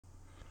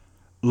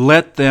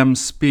Let them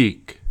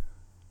speak.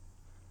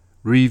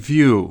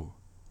 Review.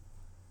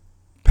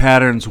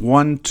 Patterns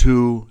 1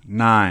 to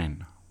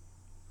 9.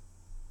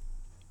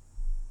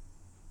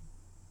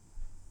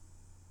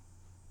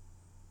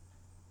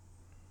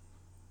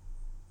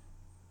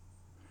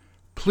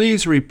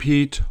 Please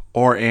repeat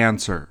or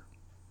answer.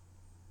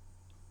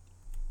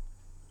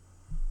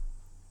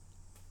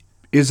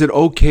 Is it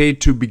okay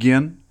to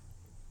begin?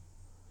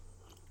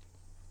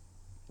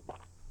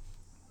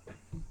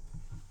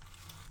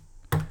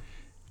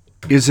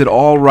 Is it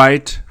all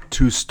right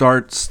to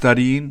start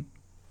studying?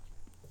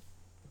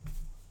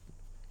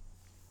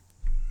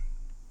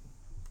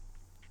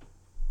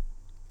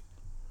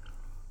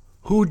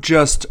 Who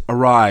just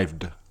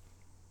arrived?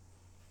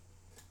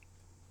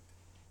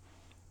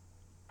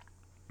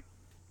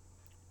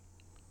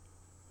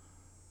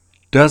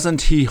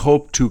 Doesn't he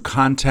hope to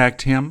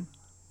contact him?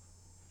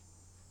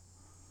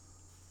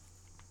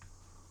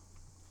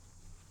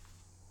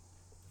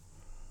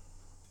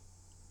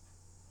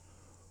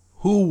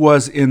 Who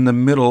was in the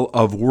middle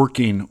of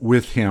working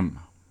with him?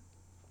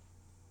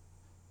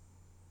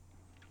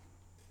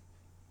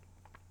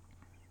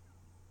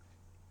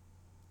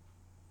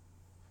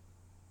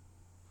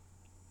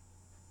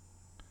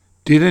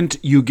 Didn't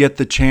you get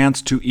the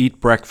chance to eat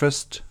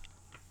breakfast?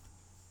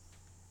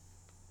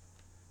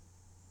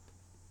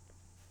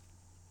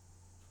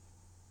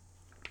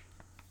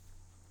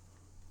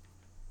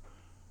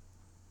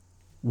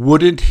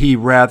 Wouldn't he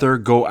rather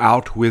go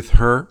out with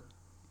her?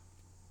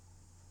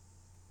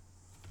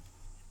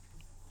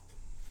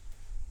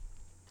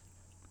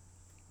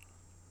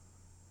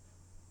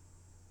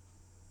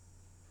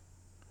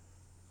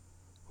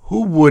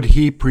 Who would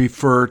he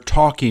prefer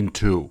talking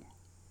to?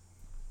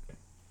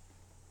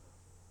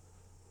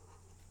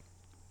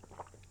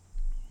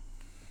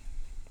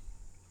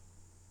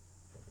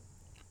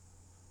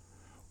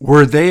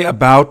 Were they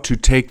about to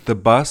take the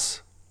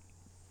bus?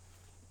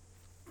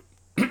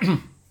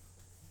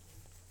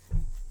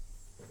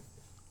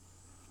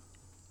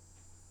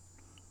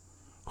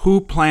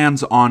 Who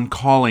plans on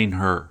calling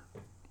her?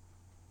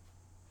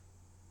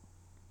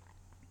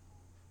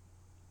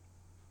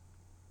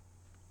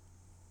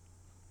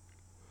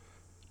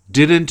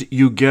 Didn't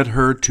you get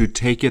her to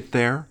take it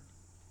there?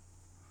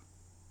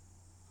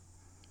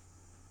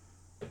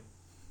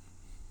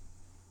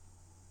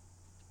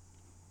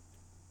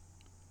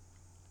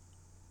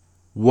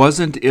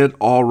 Wasn't it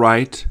all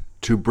right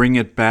to bring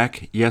it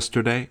back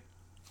yesterday?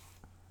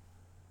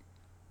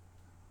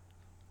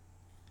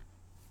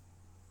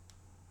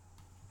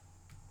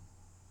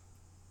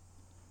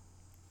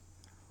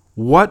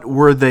 What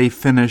were they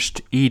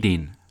finished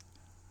eating?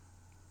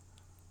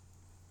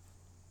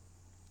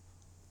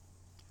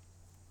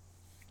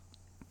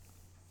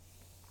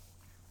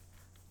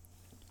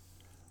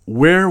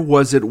 Where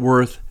was it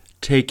worth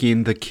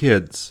taking the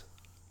kids?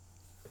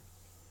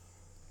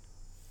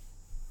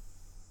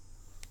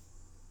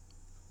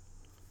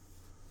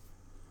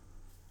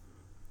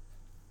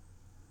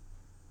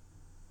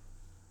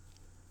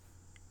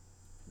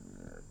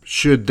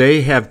 Should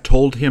they have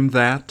told him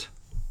that?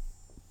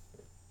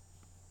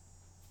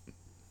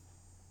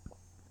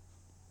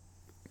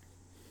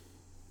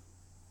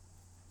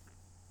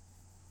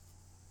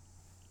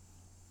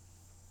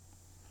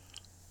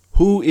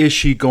 Who is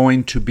she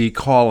going to be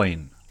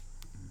calling?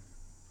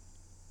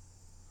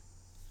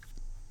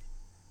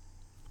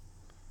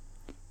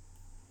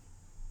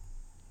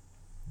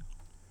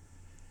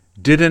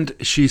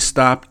 Didn't she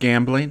stop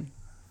gambling?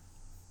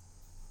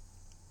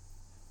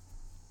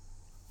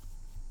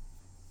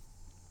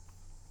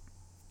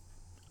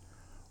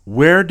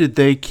 Where did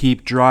they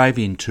keep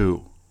driving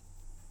to?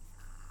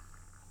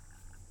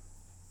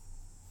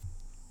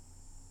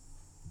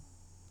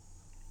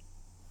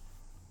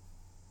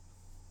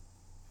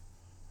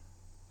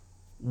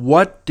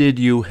 What did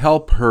you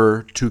help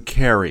her to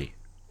carry?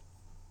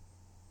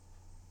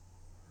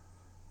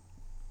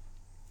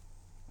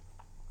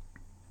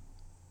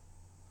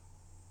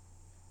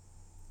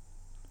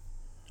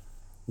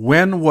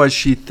 When was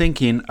she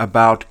thinking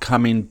about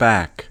coming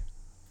back?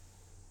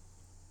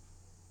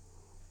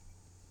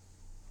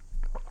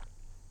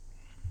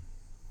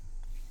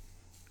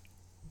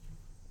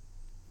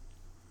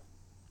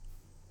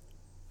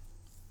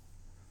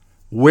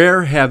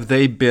 Where have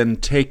they been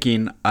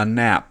taking a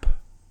nap?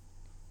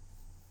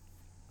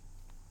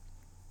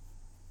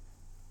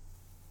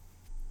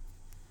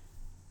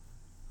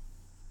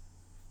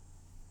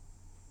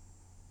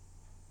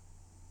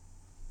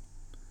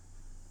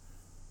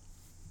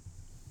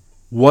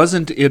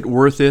 Wasn't it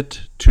worth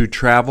it to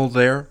travel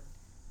there?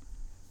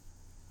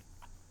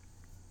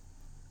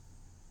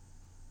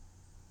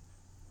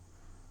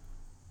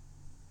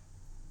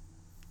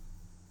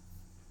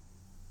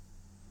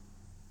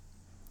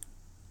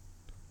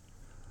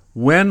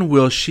 When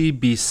will she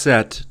be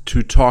set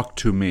to talk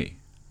to me?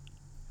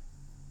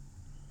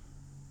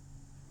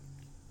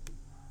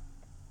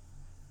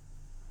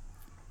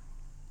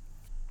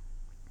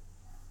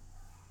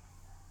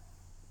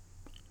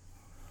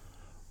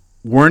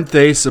 Weren't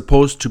they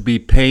supposed to be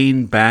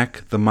paying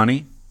back the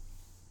money?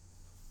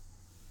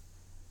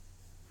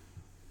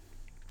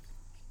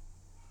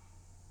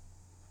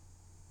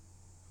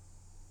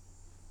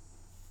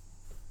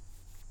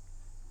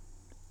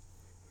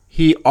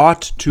 He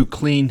ought to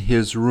clean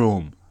his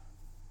room.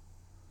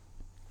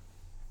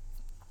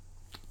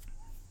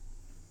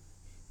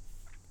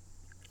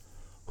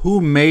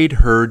 Who made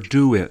her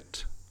do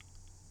it?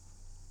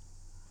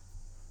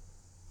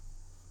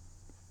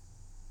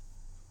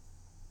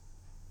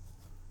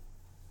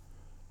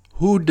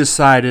 Who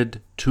decided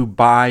to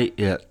buy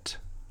it?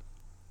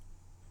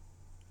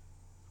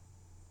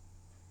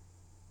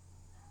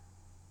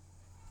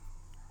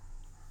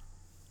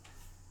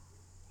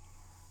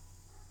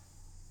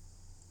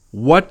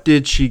 What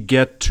did she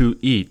get to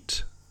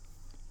eat?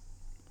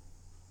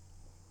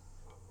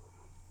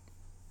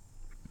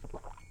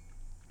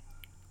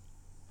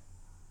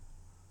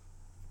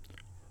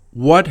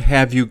 What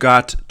have you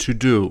got to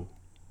do?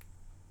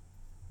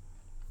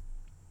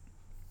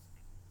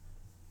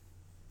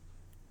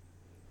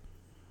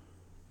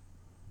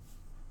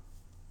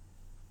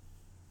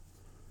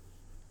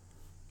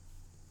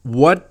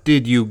 What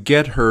did you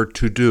get her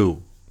to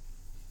do?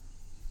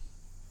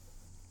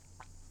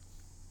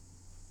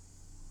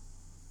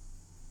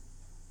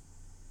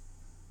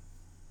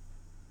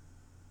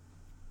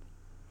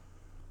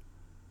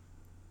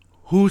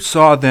 Who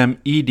saw them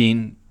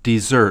eating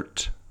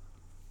dessert?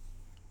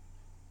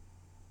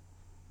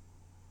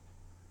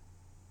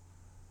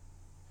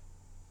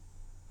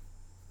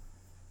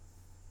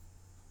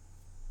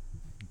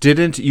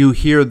 Didn't you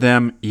hear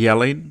them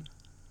yelling?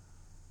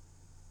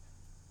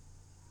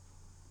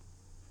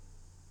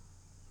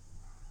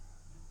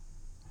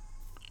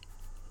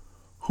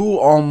 Who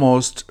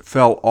almost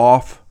fell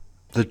off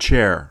the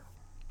chair?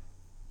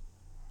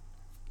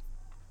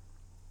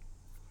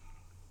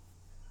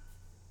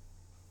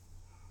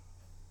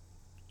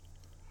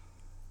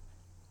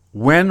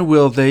 When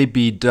will they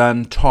be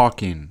done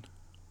talking?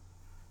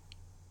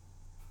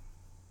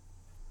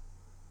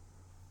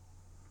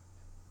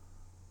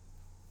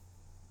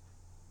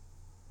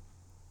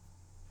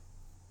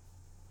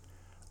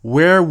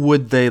 Where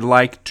would they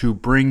like to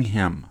bring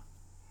him?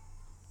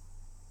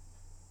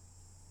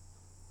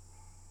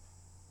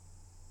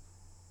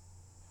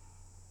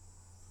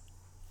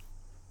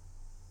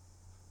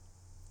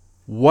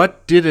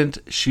 What didn't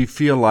she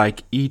feel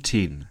like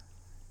eating?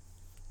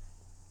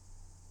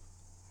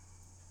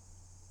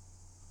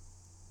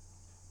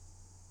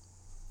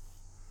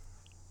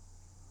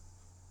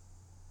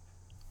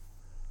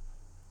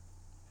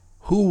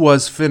 Who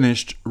was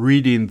finished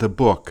reading the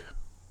book?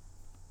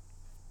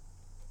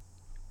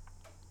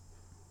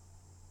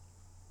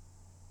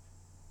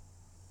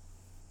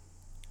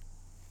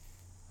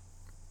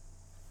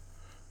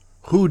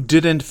 Who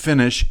didn't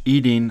finish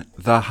eating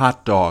the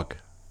hot dog?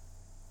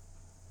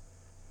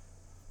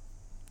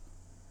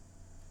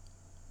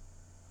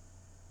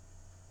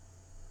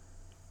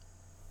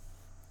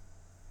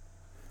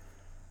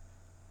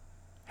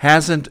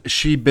 Hasn't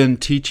she been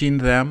teaching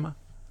them?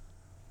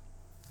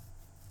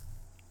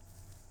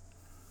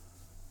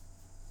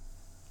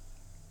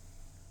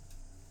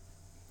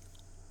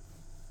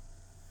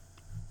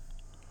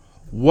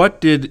 What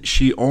did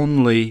she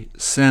only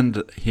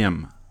send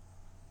him?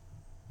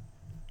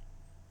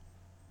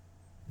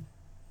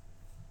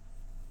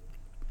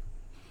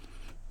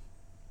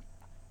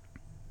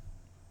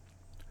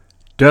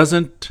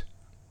 Doesn't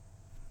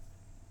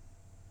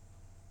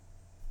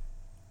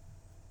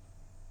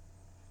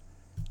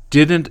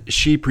Didn't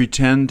she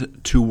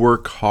pretend to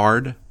work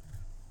hard?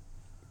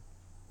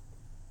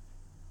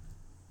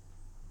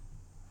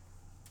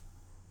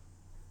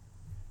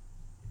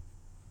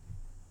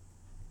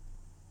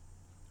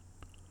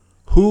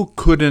 Who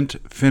couldn't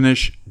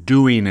finish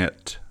doing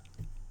it?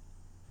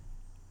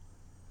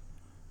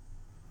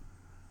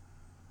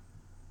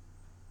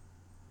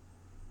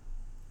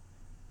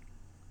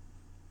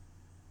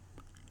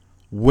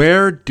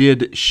 Where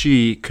did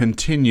she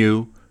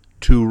continue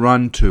to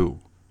run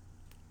to?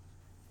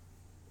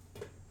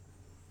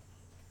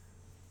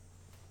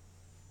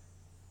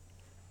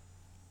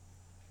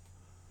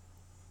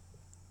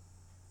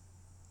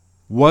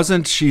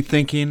 Wasn't she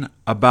thinking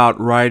about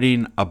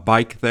riding a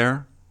bike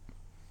there?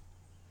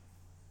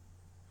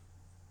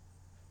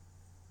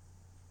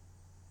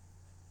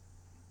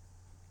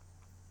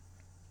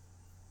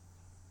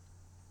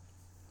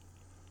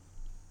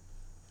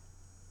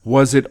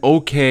 Was it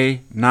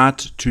okay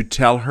not to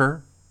tell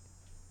her?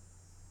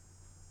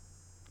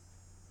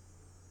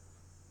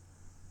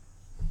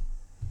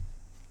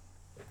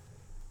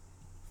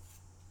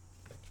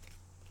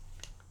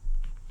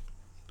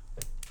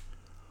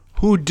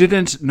 Who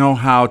didn't know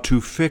how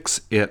to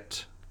fix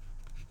it?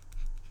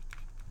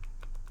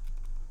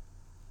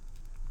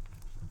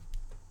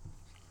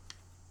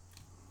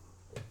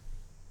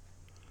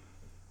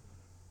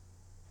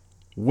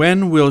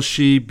 When will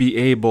she be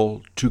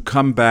able to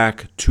come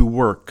back to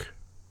work?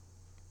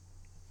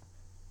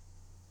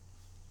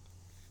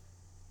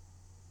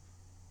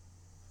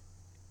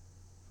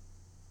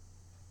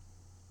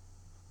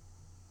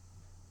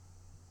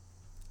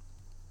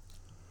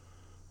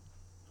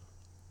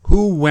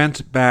 Who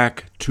went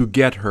back to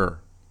get her?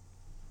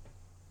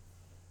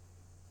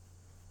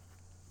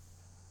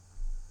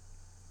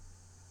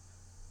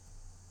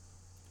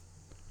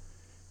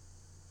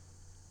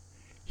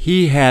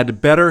 He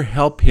had better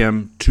help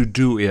him to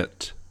do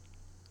it.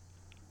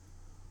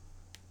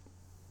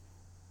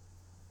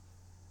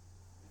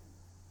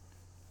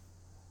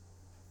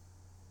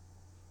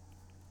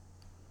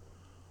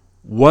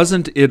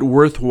 Wasn't it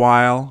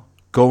worthwhile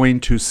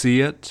going to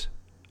see it?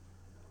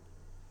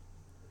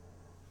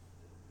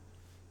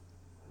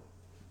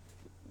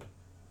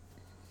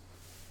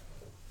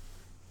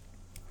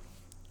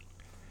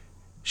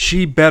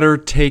 She better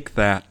take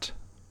that.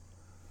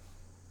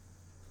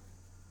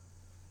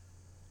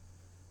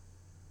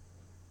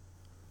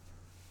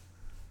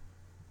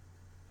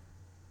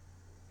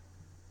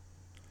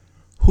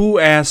 Who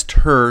asked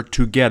her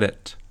to get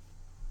it?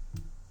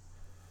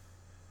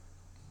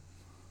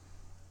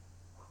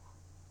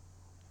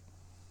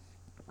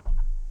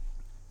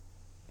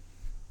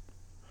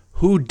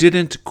 Who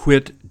didn't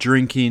quit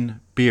drinking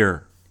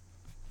beer?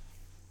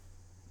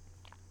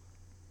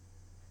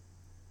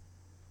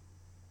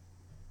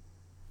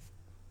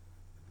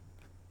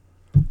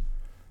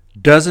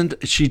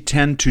 Doesn't she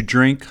tend to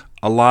drink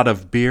a lot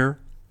of beer?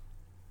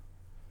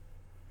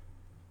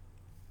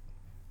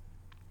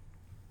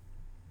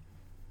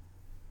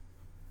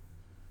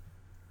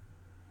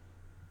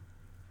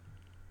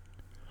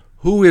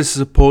 Who is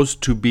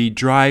supposed to be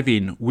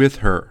driving with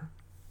her?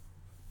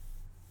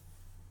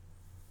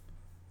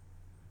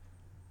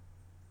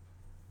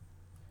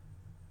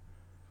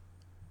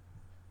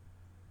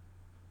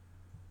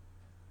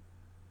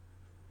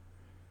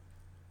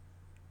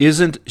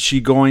 Isn't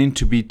she going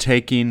to be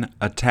taking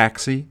a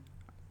taxi?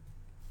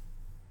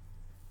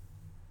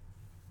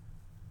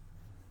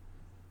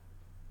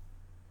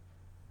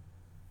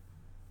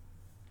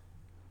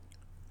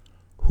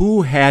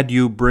 Who had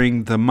you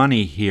bring the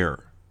money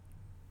here?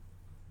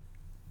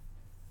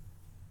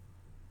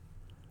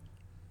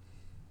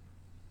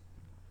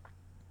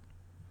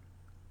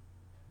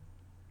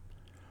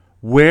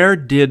 Where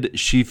did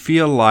she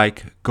feel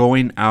like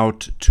going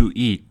out to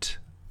eat?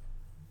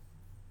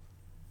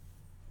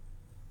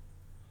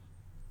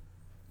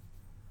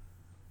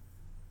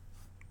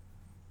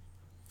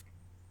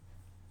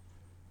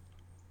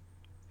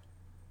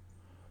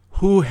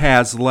 Who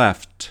has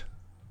left?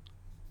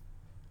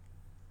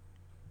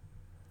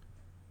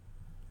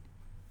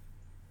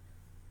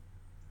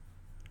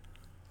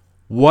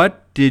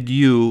 What did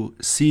you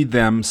see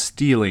them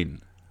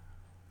stealing?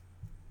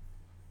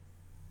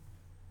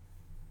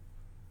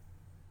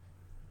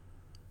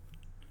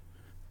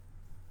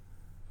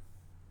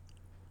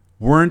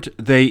 Weren't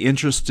they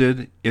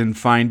interested in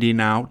finding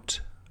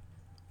out?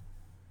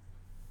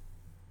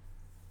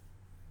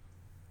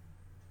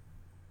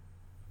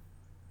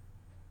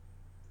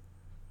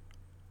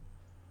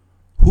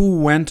 Who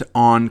went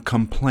on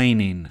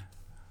complaining?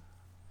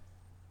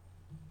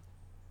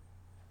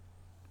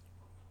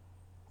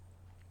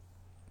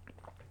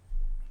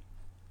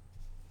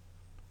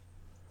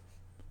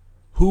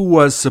 Who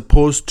was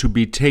supposed to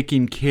be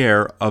taking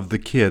care of the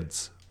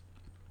kids?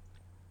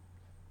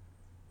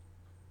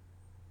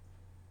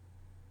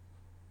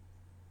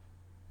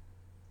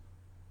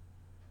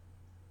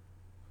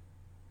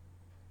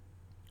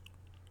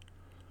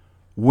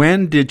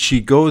 When did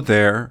she go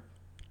there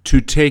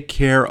to take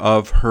care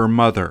of her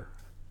mother?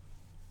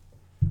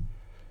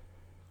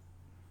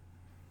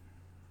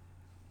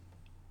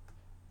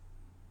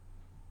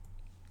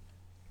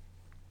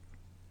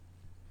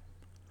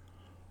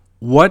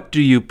 What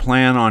do you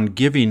plan on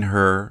giving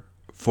her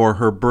for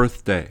her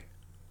birthday?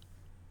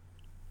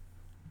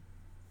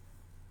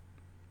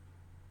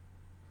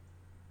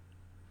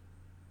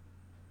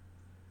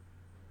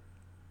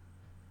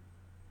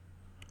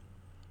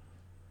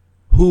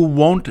 Who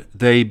won't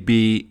they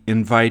be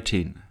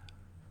inviting?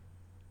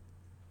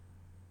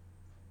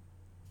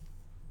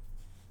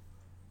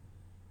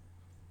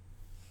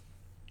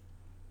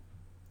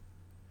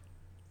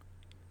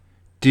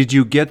 Did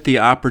you get the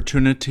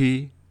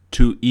opportunity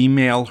to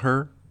email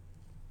her?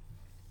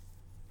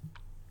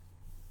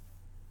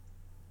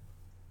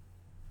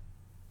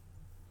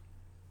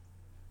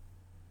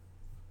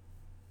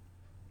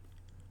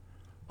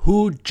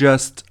 Who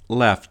just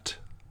left?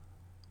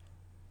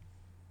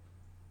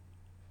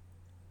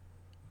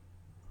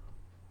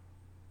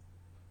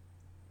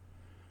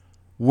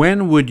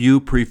 When would you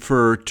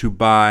prefer to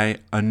buy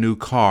a new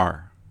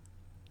car?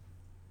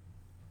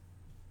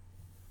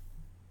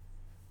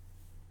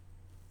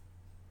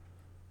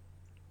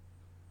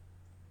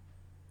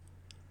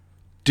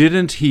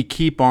 Didn't he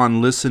keep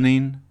on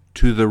listening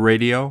to the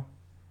radio?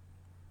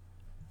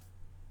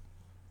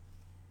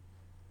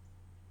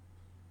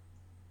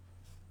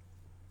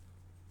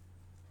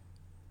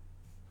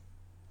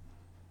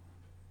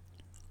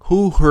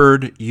 Who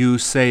heard you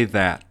say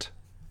that?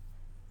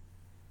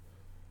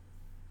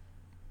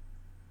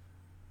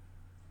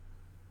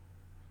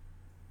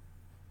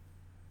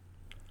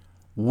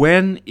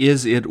 When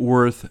is it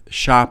worth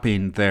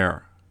shopping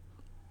there?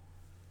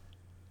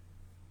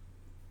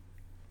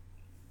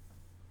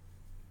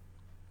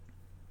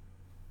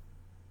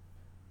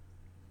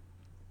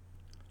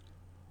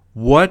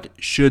 What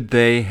should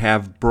they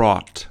have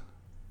brought?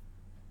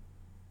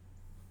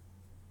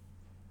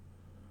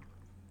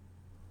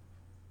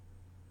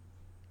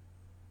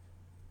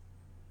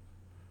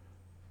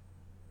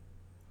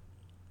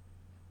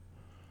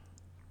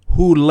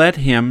 Who let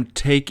him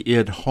take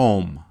it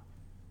home?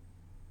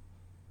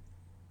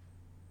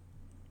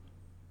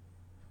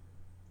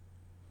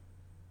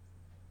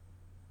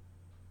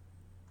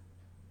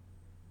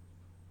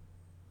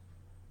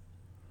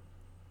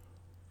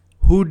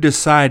 Who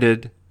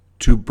decided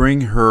to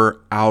bring her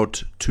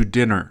out to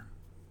dinner?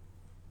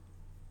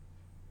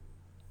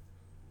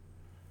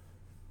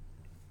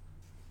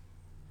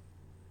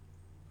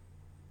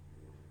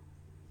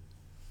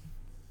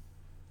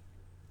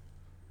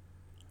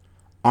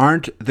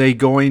 Aren't they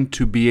going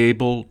to be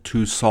able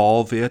to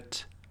solve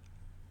it?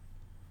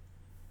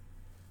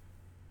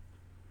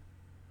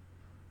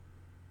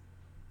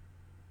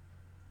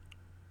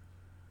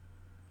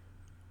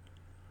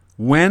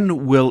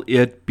 When will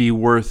it be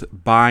worth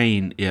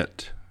buying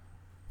it?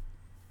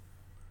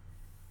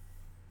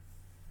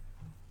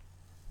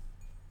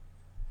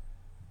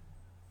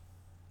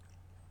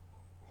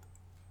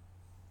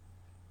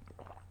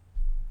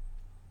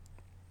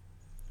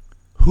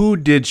 Who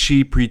did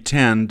she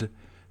pretend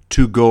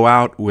to go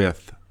out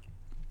with?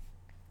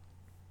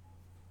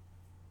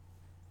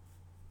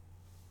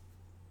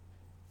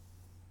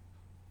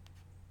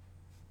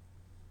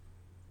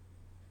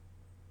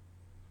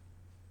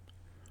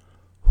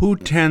 Who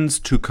tends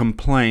to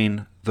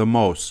complain the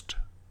most?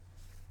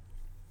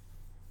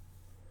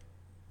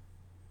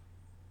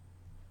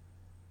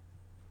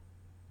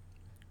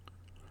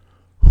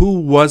 Who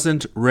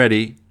wasn't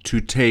ready to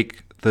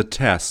take the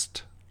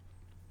test?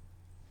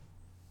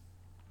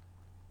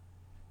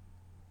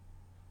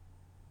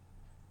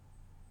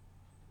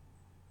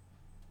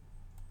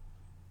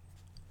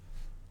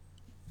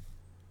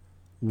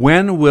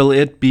 When will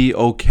it be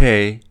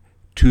okay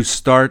to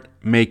start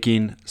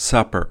making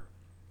supper?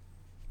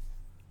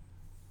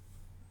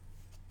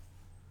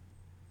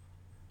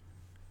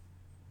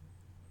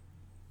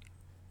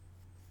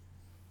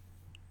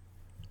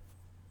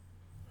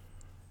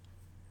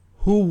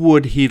 Who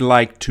would he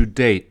like to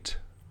date?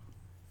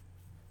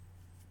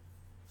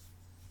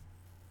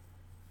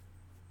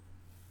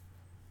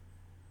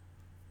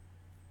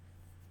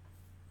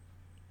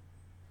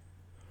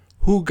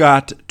 Who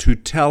got to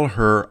tell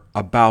her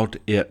about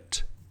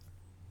it?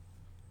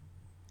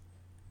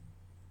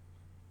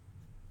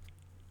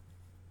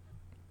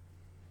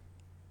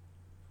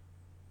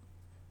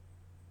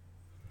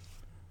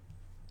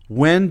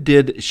 When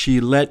did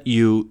she let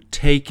you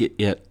take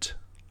it?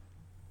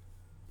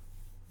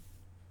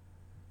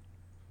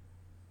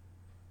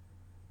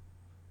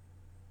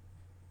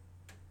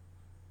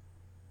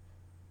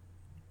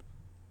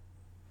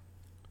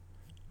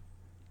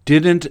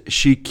 Didn't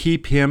she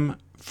keep him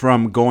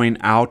from going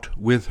out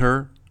with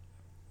her?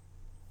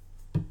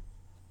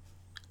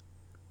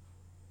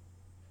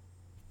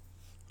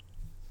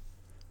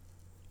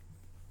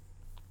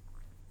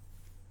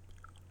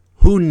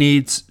 Who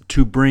needs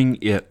to bring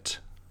it?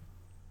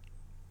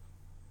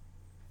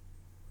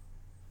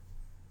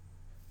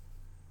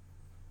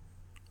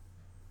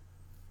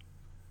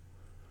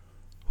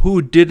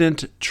 Who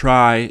didn't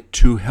try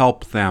to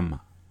help them?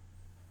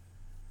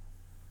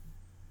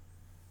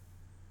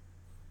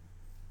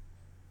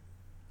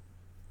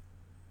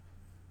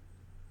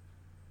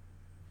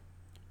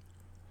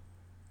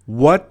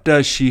 What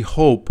does she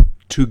hope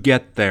to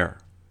get there?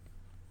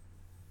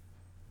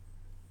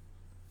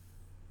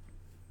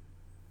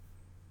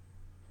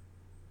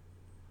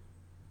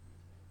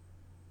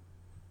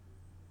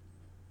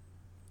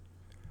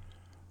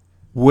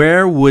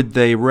 Where would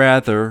they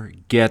rather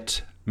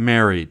get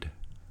married?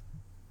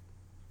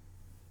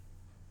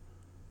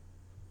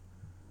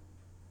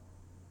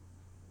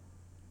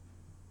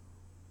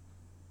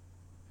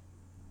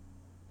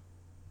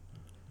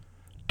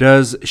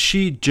 Does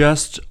she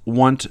just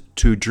want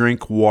to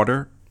drink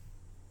water?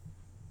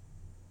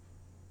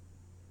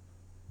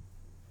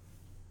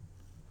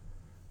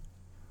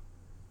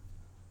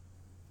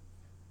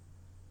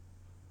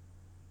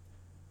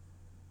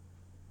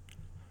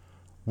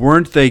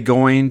 Weren't they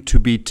going to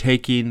be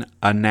taking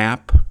a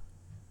nap?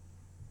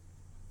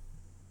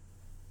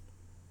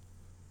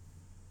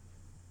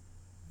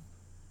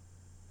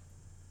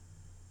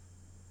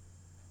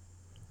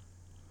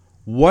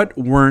 What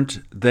weren't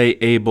they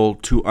able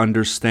to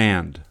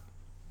understand?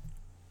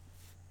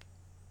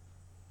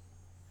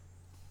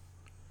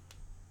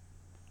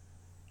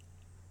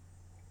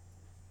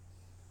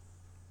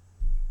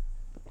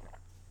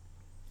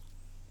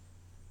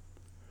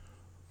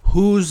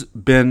 Who's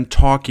been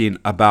talking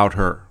about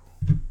her?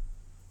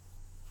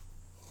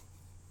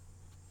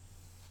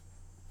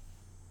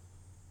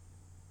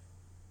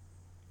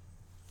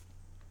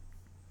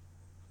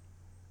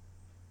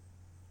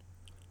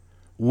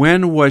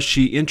 When was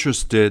she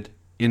interested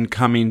in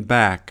coming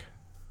back?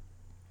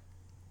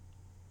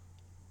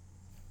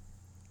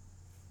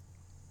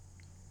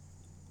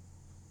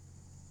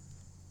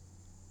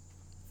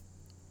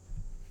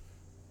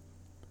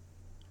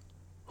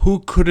 Who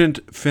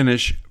couldn't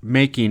finish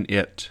making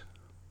it?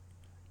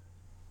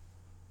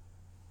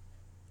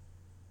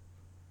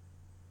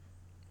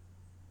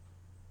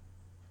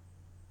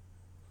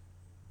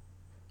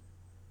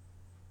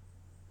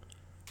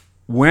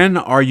 When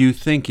are you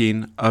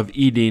thinking of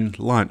eating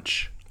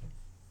lunch?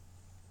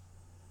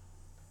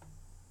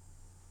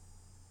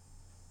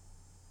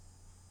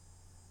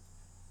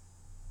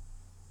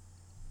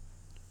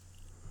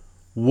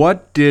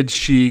 What did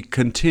she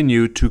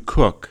continue to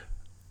cook?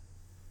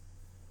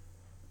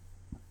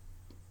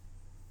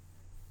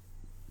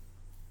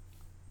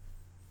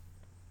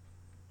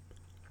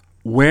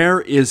 Where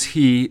is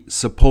he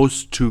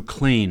supposed to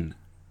clean?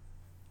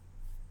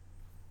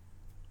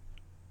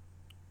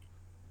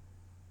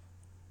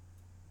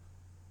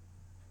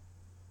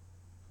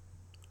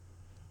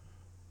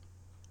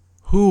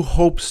 Who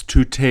hopes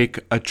to take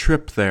a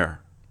trip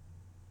there?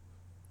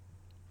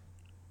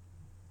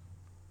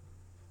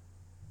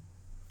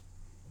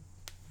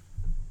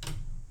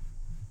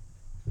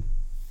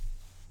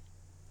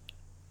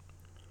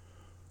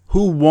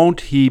 Who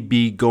won't he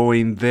be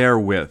going there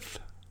with?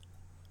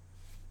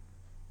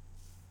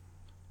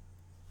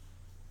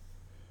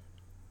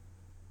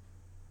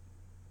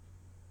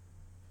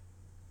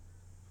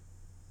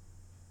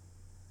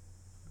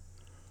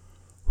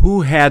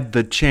 Who had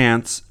the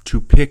chance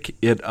to pick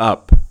it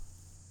up?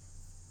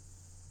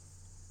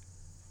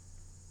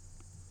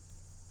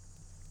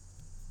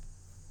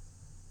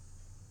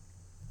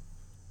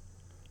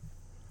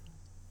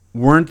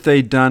 Weren't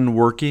they done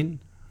working?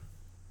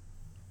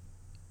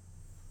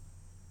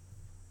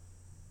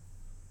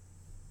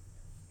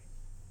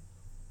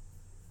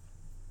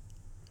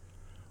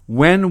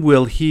 When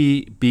will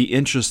he be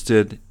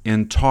interested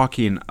in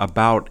talking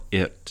about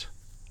it?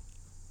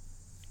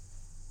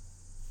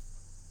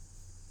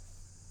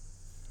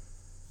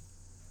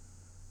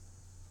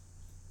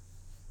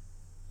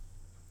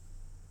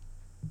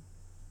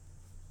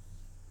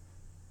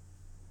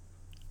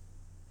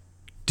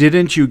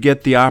 Didn't you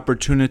get the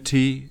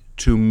opportunity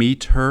to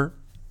meet her?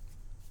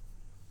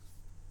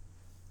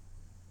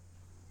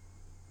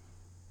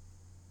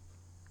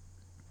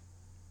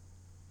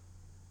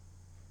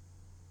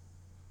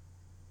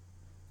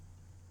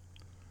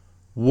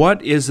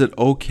 What is it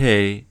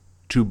okay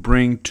to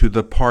bring to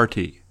the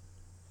party?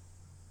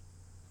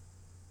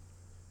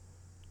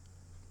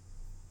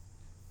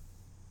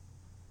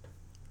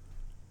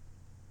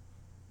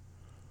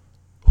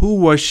 Who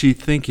was she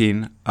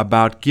thinking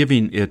about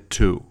giving it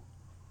to?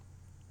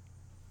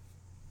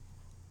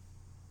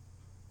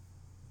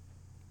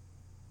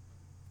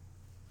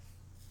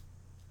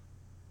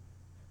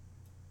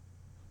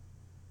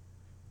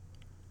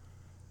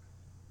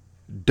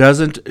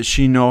 Doesn't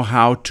she know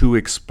how to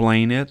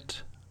explain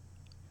it?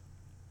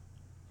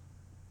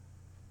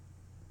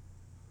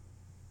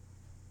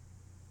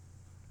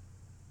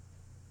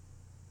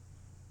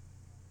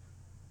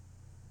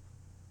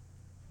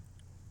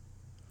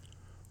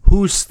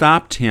 Who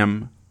stopped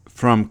him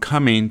from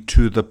coming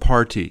to the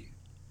party?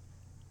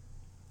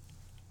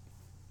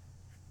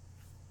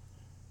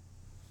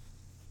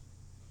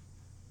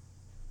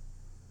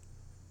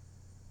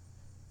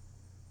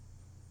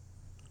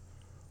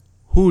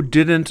 Who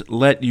didn't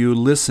let you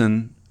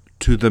listen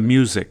to the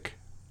music?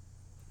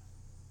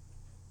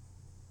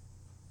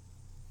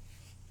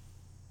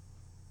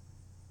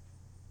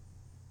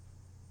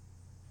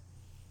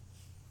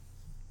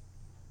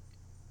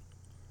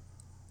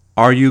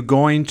 Are you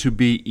going to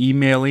be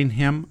emailing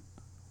him?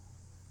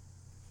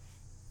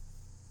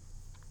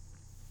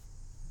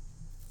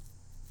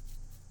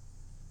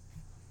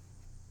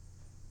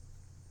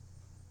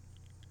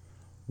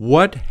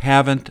 What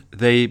haven't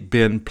they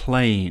been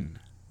playing?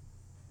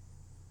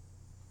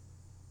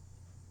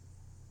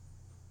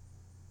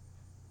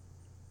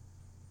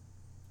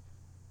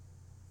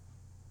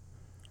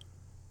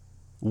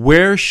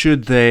 Where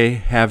should they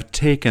have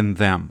taken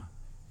them?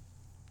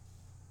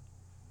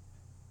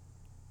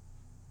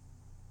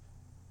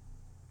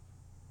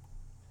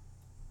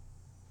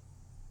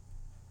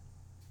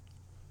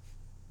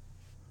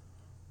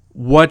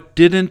 What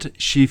didn't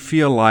she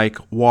feel like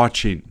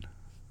watching?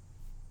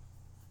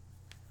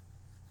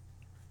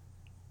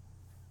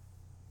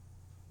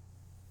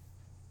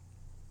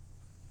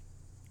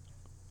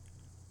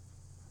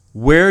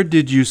 Where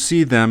did you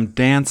see them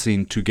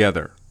dancing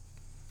together?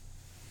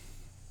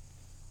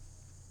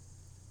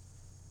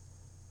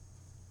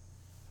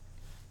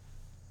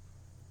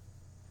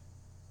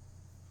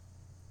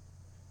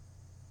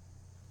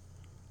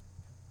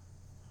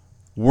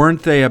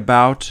 Weren't they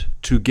about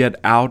to get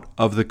out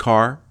of the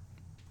car?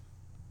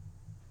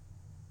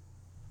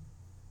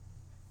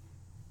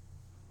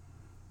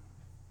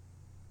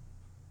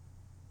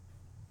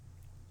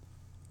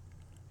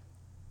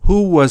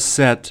 Who was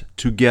set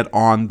to get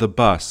on the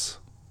bus?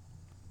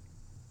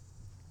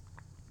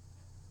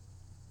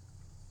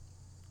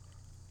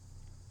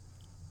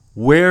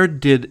 Where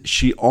did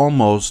she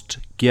almost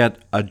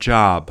get a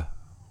job?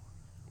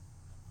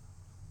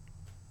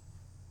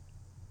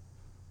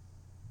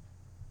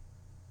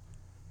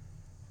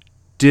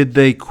 Did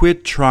they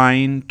quit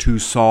trying to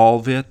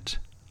solve it?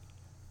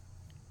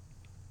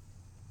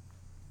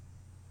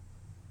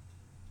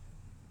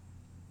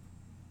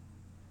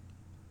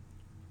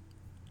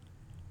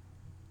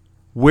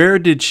 Where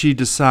did she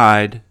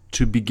decide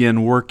to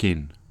begin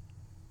working?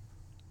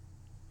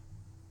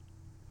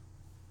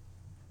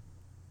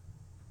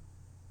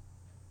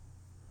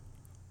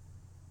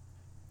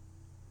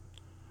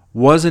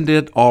 Wasn't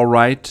it all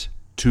right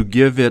to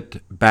give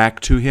it back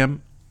to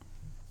him?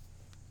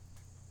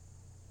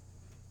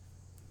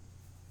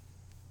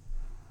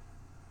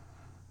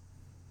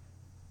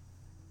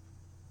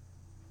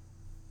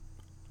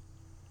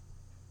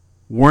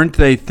 Weren't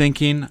they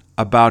thinking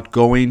about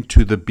going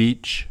to the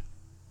beach?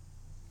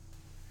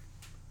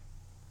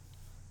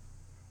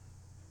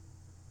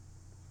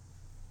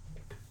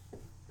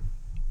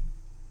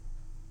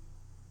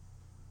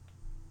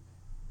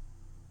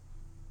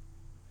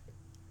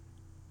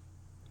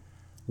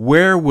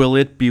 Where will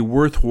it be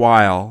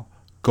worthwhile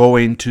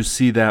going to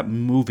see that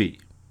movie?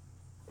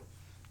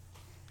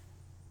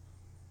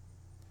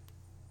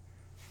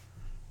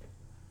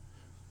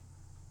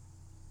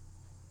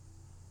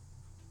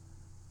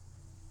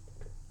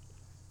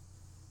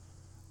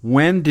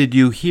 When did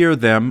you hear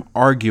them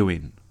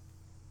arguing?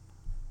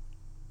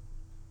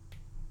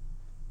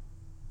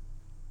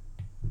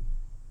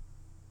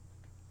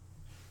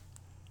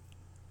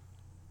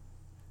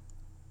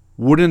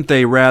 Wouldn't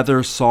they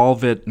rather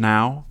solve it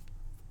now?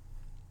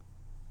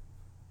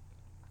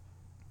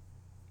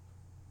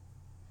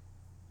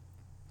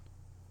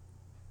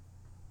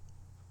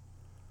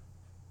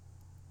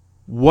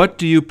 What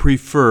do you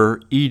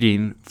prefer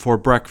eating for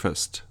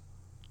breakfast?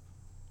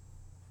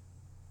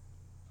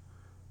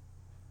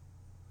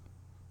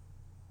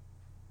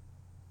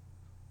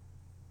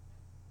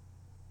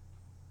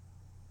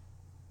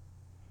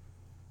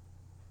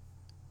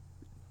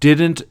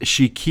 Didn't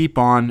she keep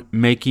on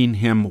making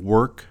him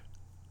work?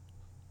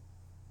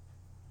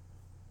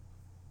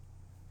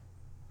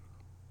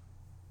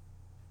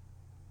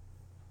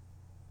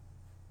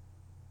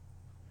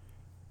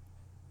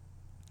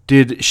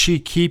 Did she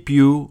keep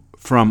you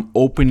from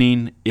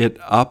opening it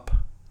up?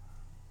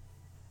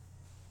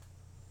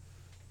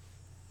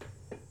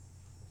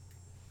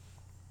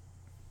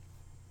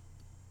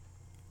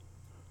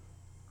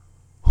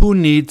 Who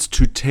needs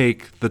to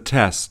take the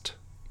test?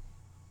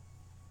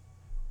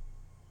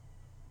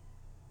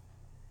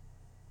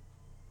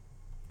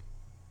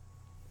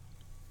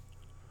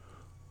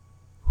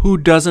 Who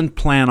doesn't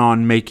plan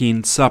on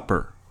making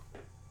supper?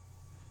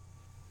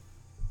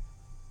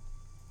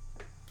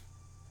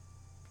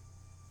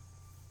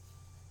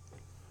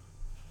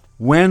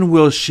 When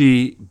will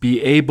she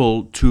be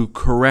able to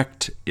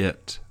correct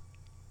it?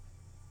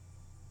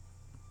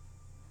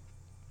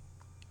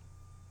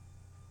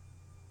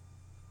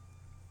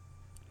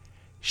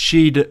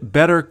 She'd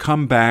better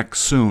come back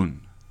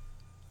soon.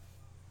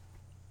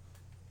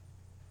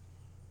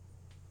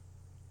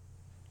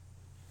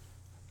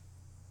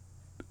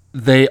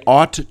 They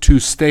ought to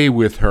stay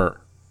with her.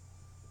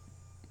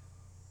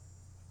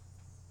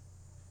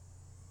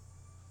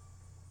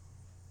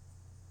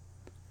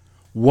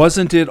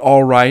 Wasn't it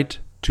all right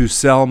to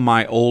sell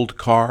my old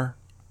car?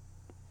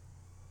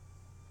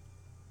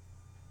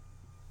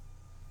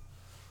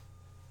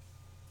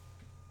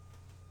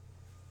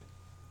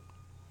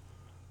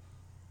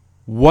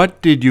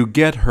 What did you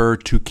get her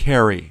to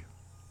carry?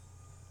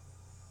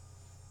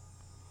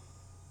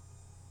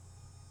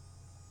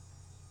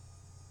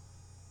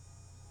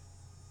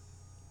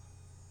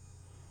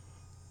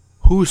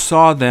 Who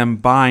saw them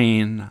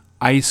buying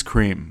ice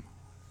cream?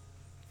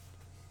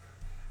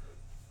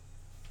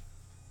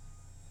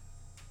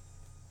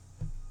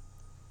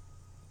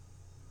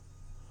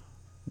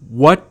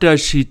 What does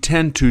she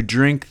tend to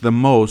drink the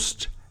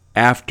most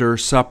after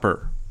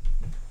supper?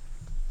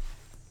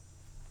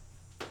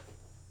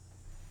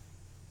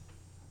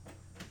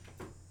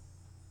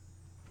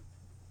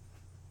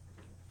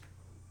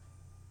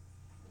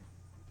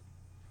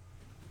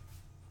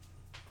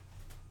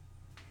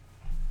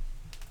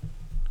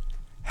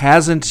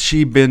 Hasn't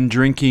she been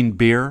drinking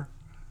beer?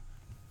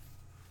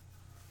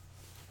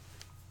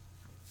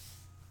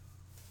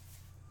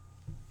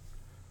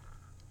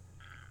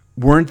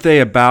 Weren't they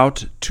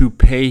about to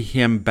pay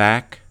him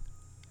back?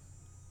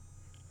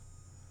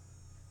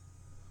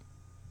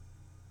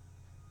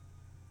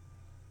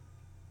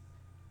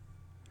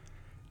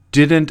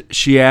 Didn't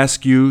she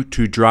ask you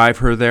to drive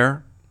her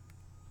there?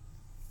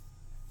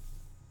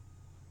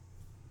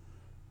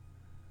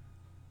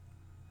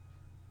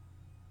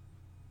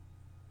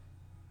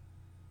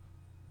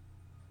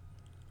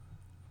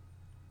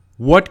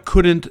 What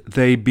couldn't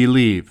they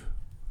believe?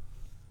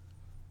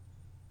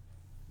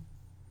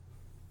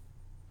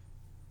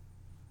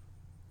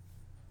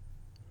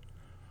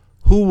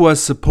 Who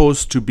was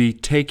supposed to be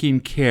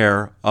taking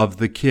care of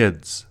the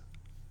kids?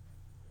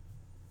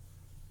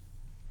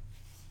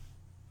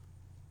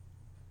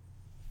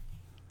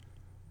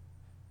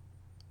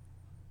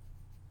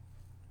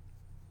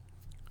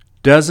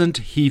 Doesn't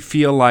he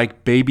feel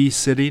like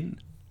babysitting?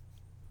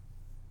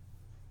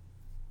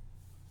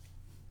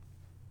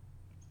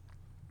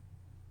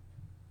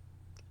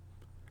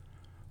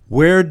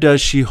 Where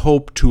does she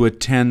hope to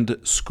attend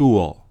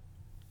school?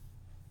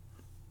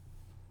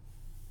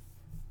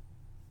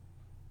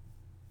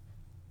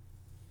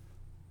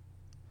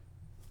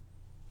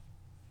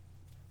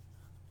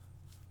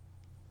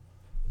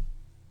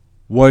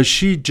 Was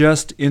she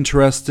just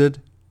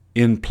interested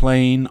in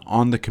playing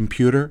on the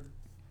computer?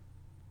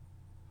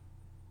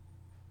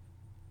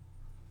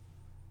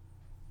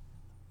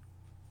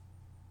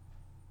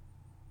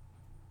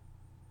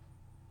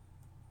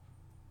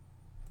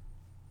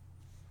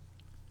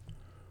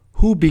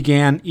 Who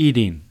began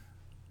eating?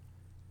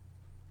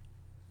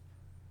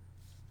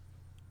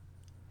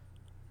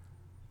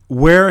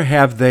 Where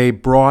have they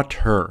brought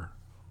her?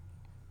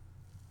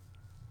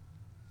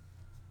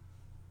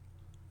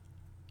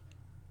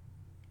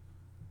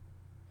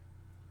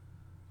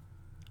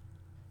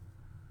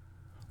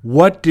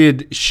 What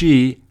did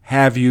she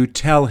have you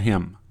tell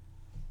him?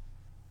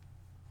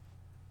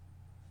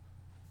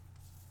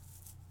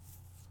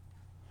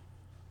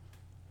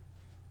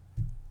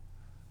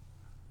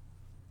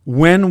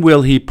 When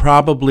will he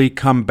probably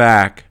come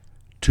back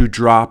to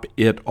drop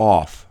it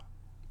off?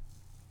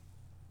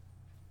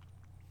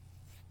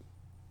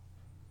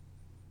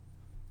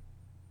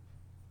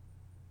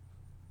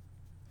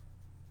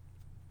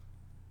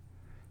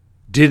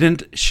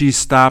 Didn't she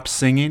stop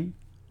singing?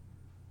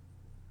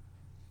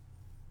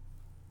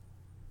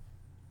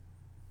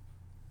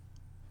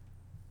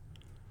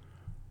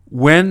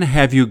 When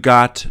have you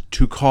got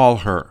to call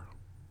her?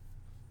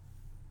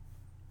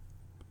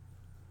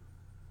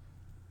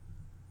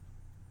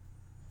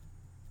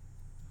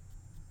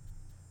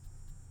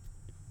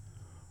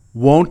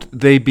 Won't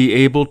they be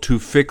able to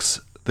fix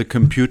the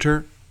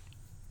computer?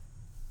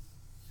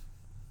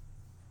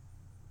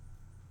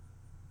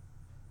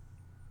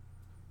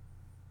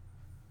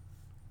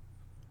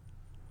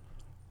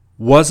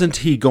 Wasn't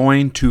he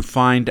going to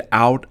find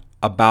out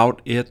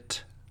about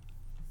it?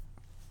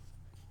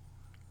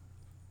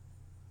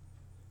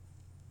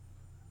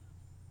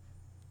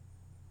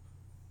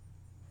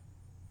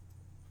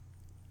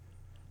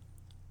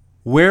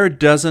 Where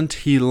doesn't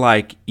he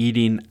like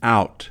eating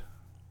out?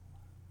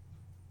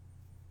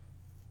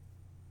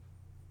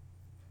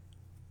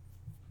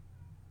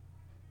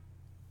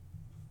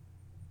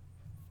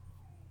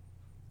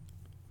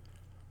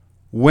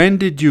 When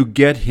did you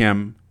get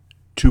him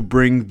to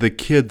bring the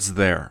kids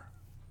there?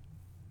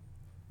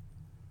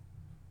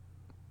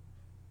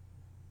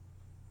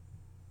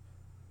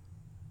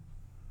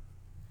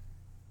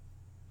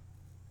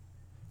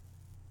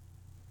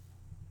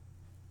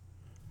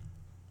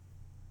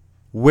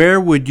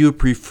 Where would you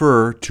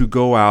prefer to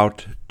go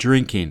out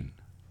drinking?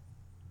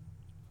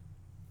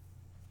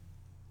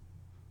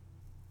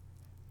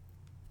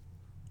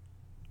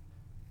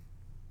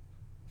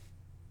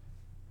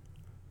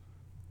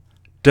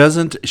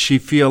 Doesn't she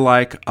feel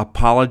like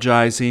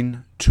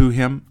apologizing to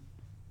him?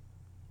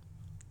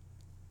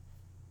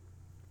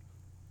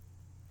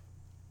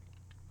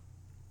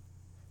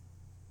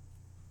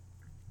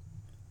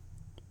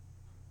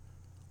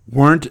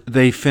 Weren't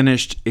they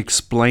finished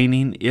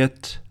explaining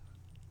it?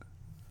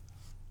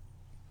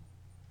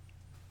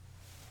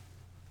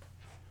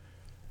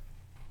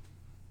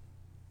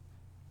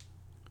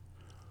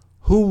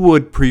 Who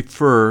would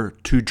prefer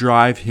to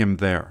drive him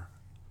there?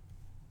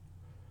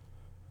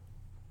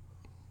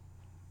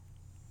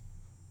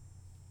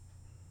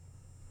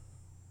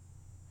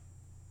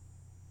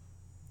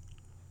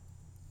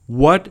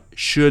 What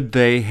should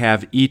they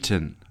have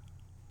eaten?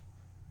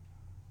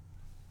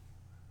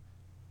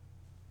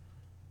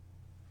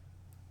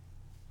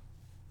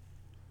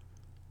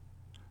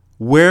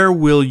 Where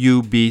will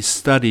you be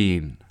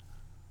studying?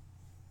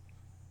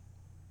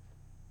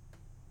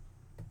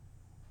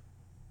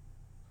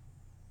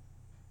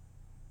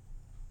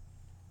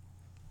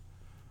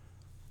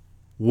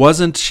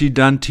 Wasn't she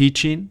done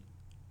teaching?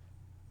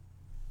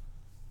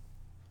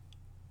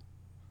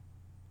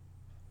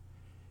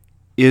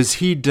 Is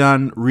he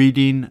done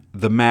reading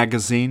the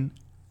magazine?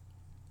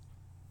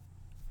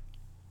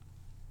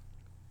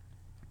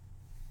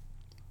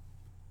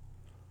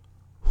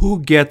 Who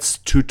gets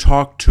to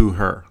talk to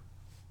her?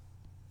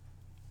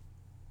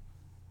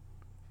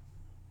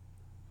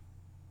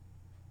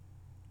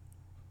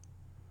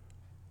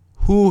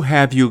 Who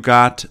have you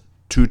got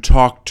to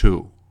talk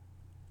to?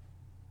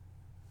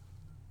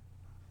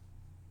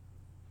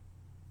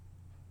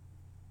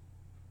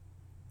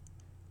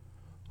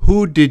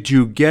 Who did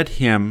you get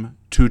him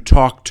to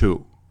talk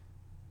to?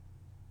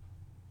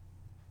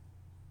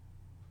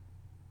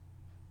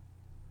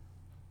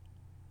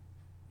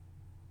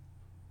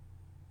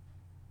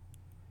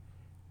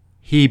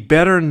 He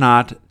better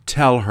not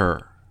tell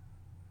her.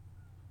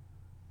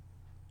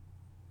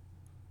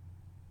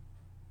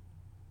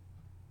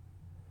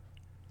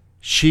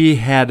 She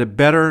had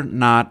better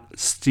not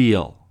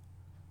steal.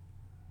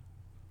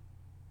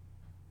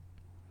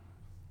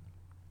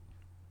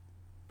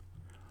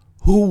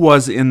 Who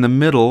was in the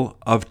middle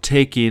of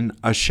taking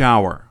a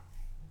shower?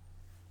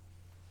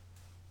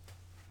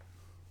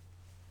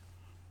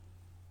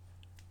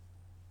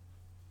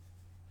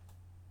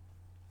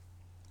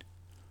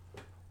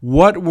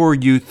 What were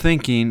you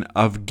thinking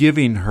of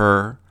giving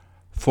her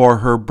for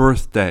her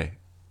birthday?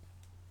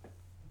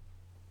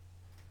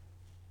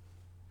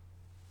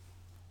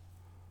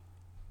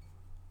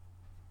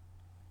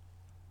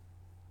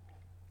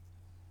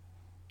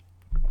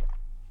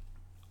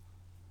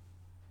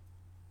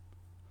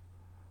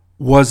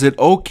 Was it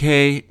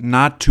okay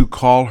not to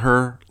call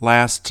her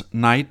last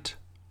night?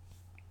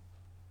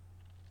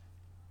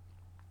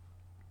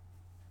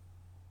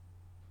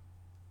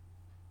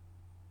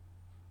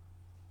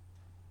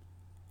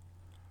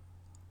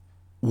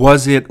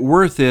 Was it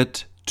worth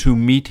it to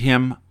meet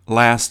him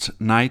last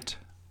night?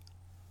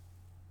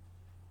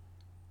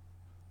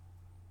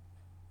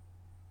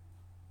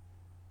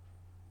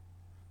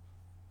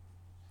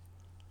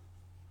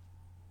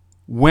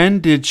 When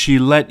did she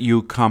let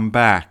you come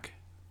back?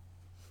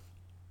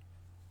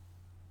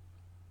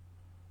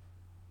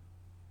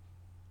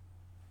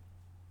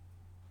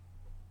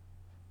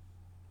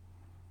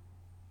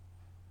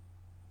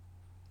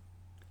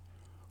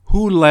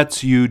 Who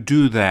lets you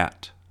do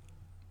that?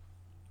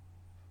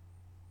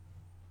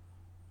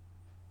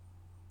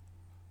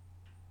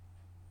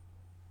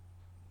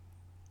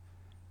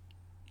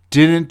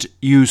 Didn't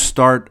you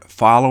start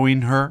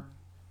following her?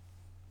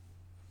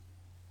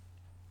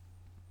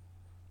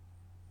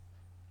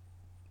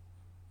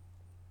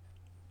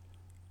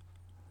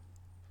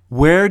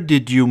 Where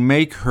did you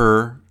make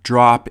her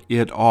drop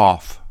it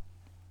off?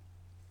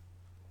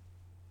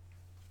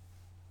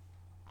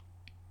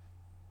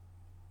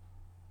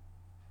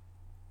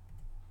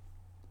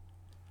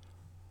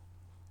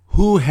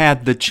 Who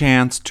had the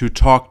chance to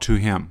talk to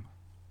him?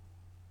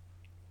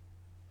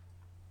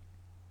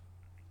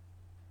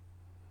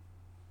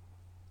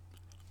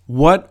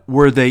 What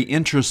were they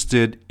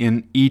interested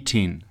in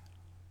eating?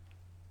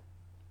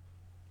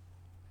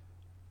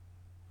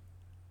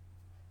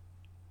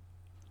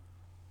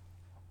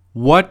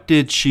 What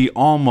did she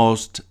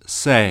almost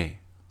say?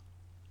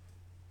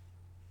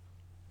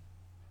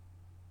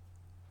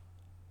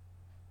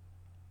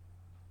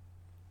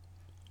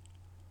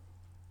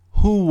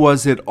 Who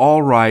was it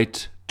all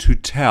right to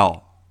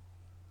tell?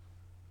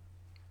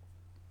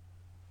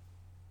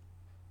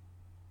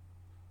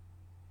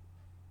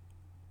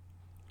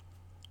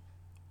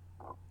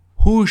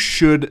 Who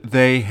should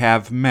they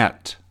have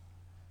met?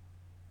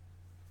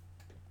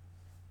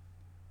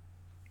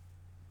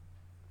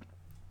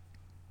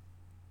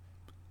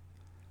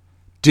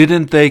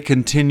 Didn't they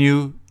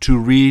continue to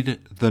read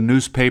the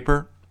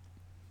newspaper?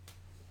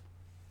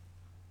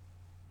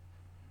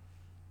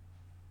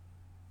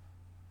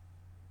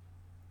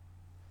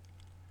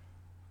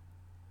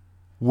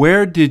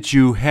 Where did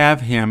you have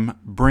him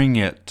bring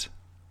it?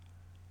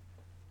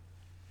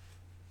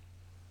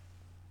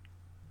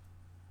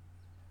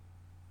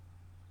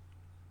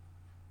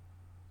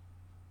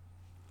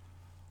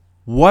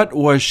 What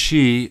was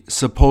she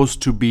supposed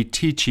to be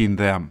teaching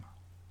them?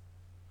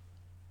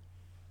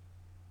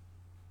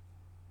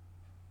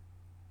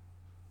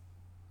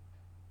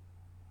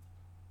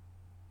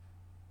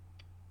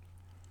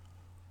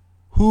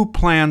 Who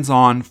plans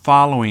on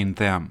following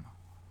them?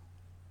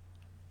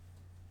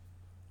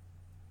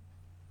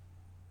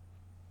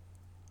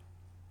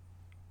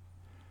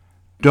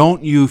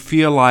 Don't you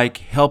feel like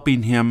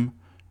helping him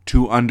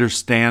to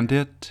understand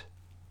it?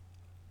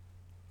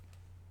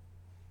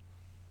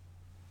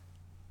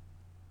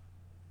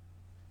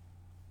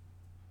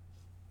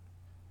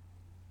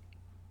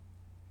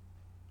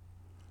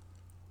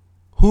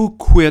 Who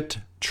quit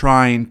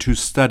trying to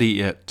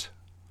study it?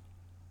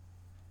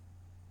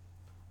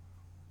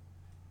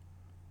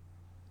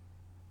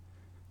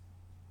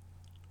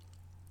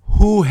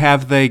 Who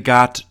have they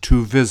got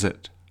to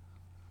visit?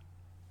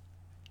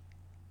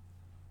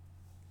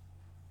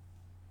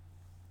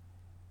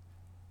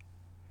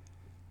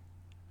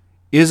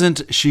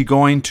 Isn't she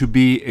going to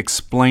be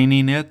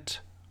explaining it?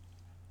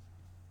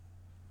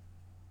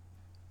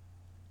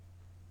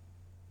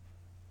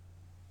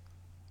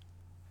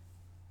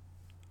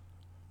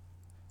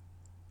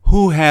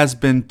 Who has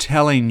been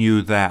telling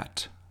you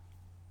that?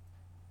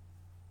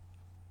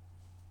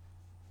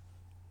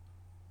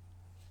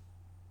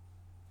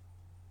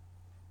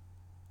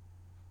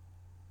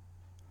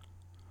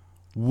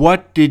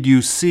 What did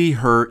you see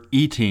her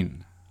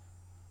eating?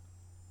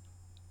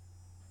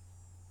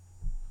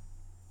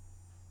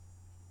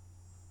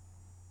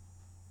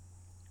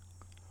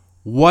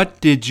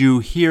 What did you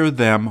hear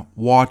them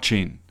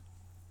watching?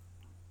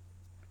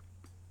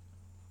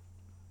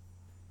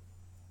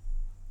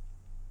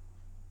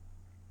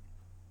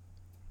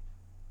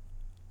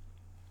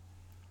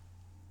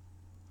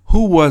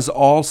 Who was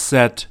all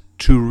set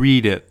to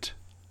read it?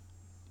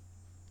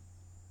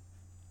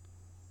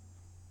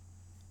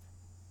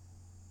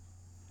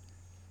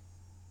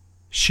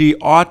 She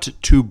ought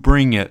to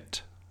bring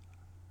it.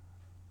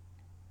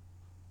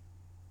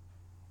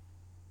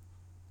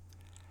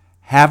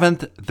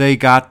 Haven't they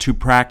got to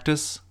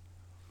practice?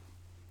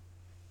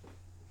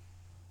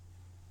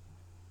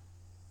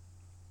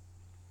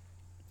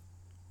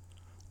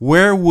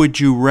 Where would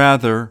you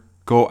rather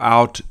go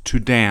out to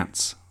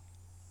dance?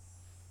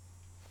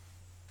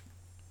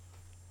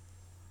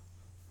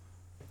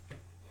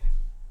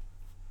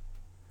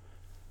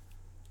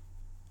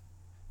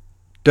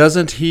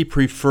 Doesn't he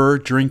prefer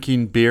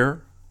drinking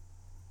beer?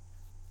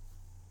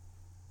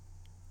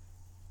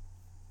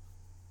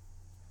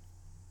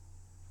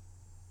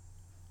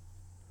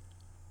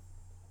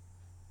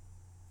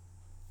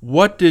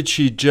 What did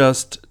she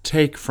just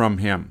take from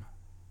him?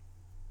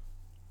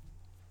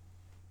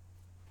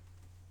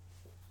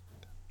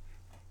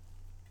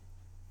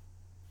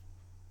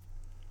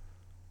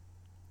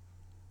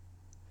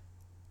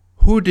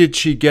 Who did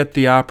she get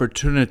the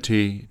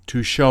opportunity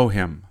to show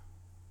him?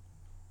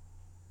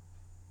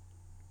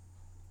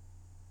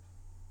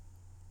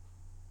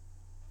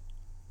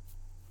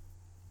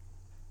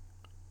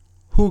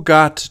 Who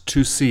got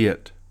to see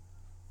it?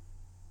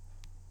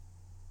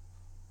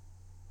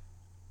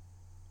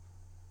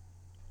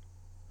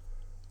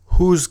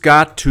 Who's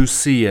got to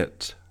see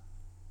it?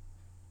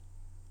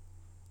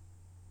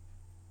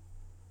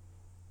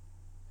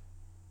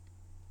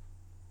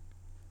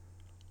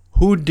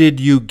 Who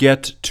did you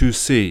get to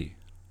see?